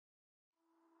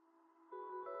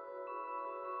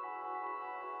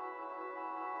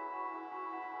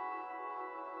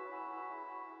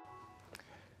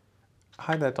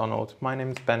Hi there, Donald. My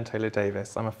name's Ben Taylor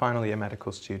Davis. I'm a final year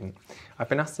medical student. I've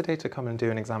been asked today to come and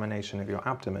do an examination of your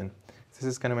abdomen. This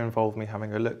is going to involve me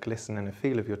having a look, listen and a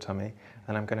feel of your tummy,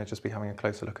 and I'm going to just be having a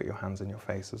closer look at your hands and your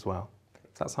face as well.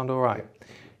 Does that sound all right? Yeah.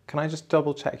 Can I just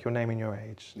double check your name and your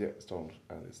age? Yeah, it's Donald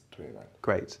and it's 29.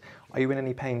 Great. Are you in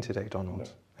any pain today, Donald? No.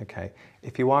 Okay.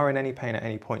 If you are in any pain at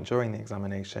any point during the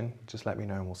examination, just let me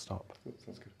know and we'll stop.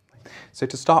 Sounds good. So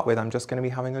to start with, I'm just going to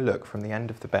be having a look from the end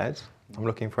of the bed. I'm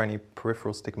looking for any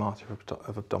peripheral stigmata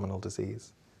of abdominal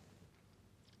disease.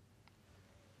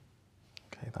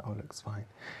 Okay, that all looks fine.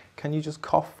 Can you just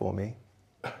cough for me?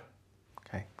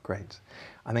 Okay, great.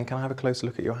 And then can I have a closer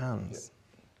look at your hands?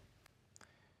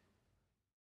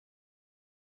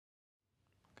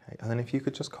 Yeah. Okay, and then if you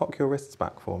could just cock your wrists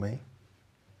back for me.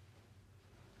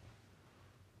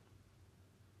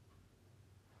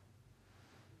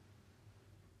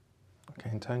 Okay,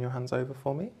 and turn your hands over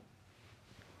for me.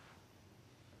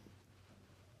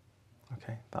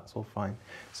 Okay, that's all fine.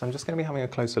 So I'm just going to be having a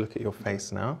closer look at your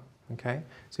face now. Okay,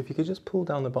 so if you could just pull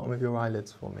down the bottom of your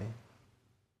eyelids for me.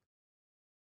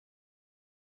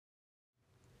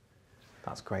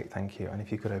 That's great, thank you. And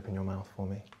if you could open your mouth for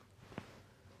me.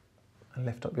 And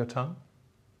lift up your tongue.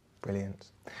 Brilliant.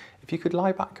 If you could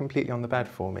lie back completely on the bed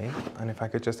for me, and if I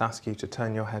could just ask you to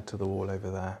turn your head to the wall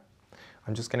over there.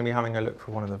 I'm just going to be having a look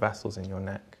for one of the vessels in your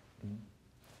neck.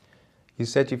 You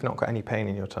said you've not got any pain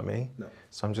in your tummy, No.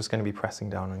 So I'm just going to be pressing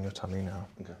down on your tummy now.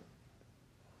 Okay.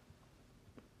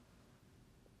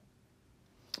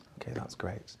 Okay, that's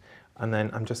great. And then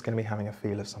I'm just going to be having a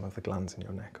feel of some of the glands in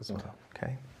your neck as well,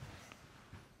 okay?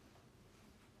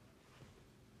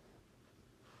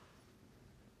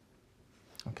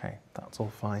 Okay, that's all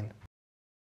fine.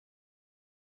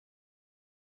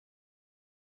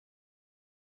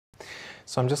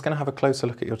 So I'm just going to have a closer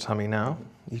look at your tummy now.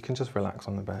 You can just relax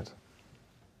on the bed.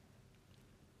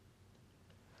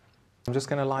 I'm just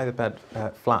going to lie the bed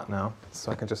flat now,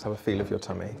 so I can just have a feel of your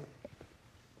tummy.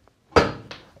 Lie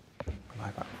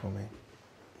back for me.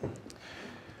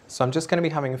 So I'm just going to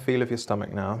be having a feel of your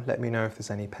stomach now. Let me know if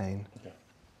there's any pain. Okay.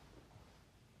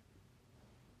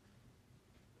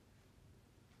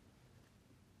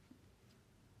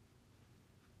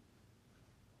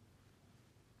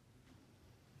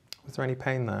 Was there any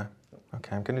pain there? No.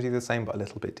 Okay, I'm going to do the same but a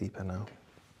little bit deeper now.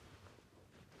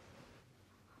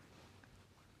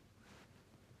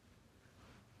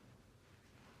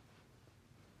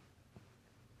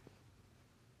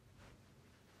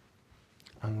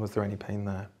 And was there any pain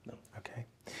there? No. Okay.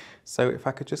 So if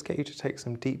I could just get you to take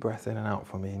some deep breath in and out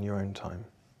for me in your own time.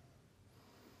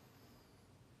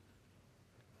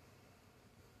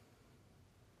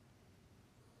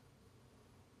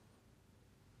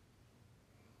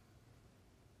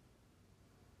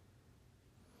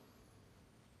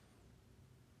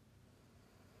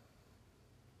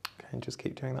 Okay, and just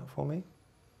keep doing that for me.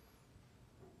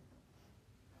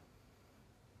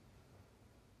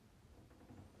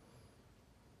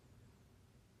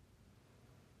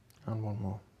 And one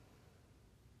more.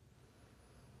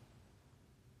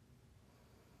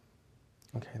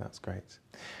 Okay, that's great.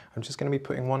 I'm just going to be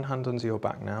putting one hand under your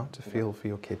back now to feel for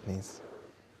your kidneys.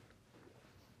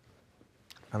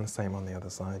 And the same on the other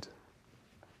side.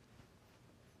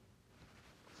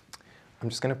 I'm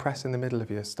just going to press in the middle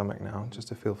of your stomach now, just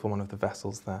to feel for one of the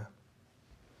vessels there.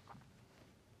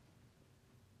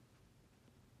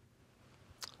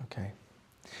 Okay.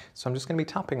 So I'm just going to be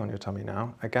tapping on your tummy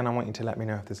now. Again, I want you to let me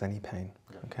know if there's any pain.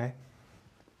 Okay?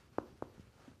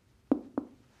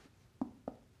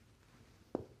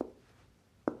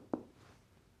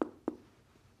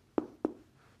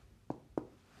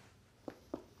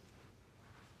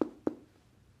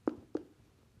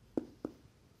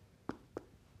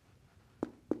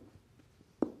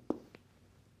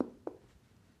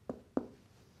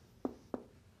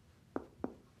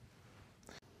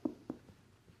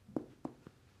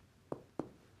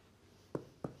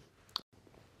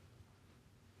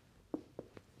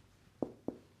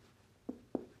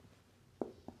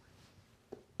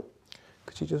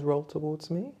 Could you just roll towards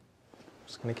me? I'm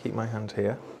just going to keep my hand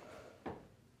here.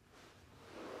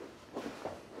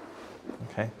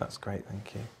 Okay, that's great,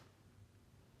 thank you.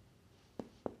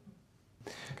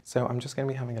 So I'm just going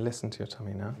to be having a listen to your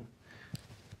tummy now.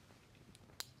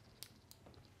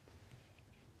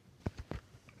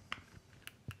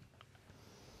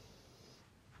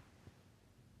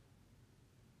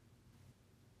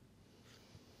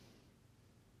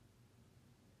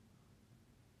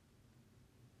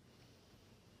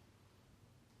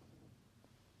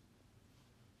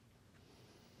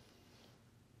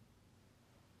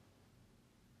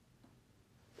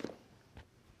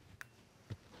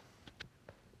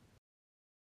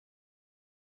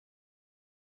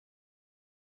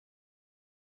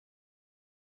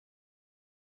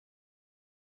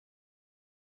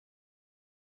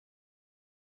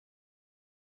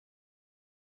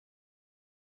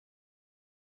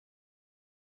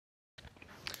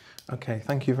 Okay,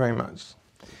 thank you very much.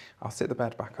 I'll sit the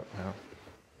bed back up now.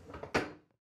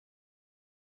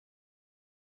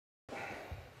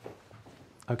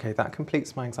 Okay, that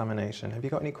completes my examination. Have you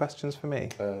got any questions for me?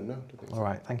 No, I don't think so. All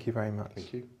right, thank you very much.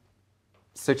 Thank you.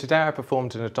 So today I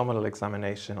performed an abdominal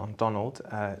examination on Donald,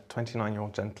 a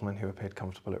 29-year-old gentleman who appeared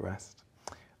comfortable at rest.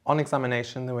 On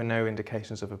examination, there were no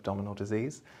indications of abdominal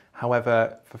disease.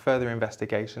 However, for further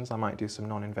investigations, I might do some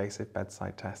non-invasive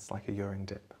bedside tests like a urine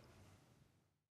dip.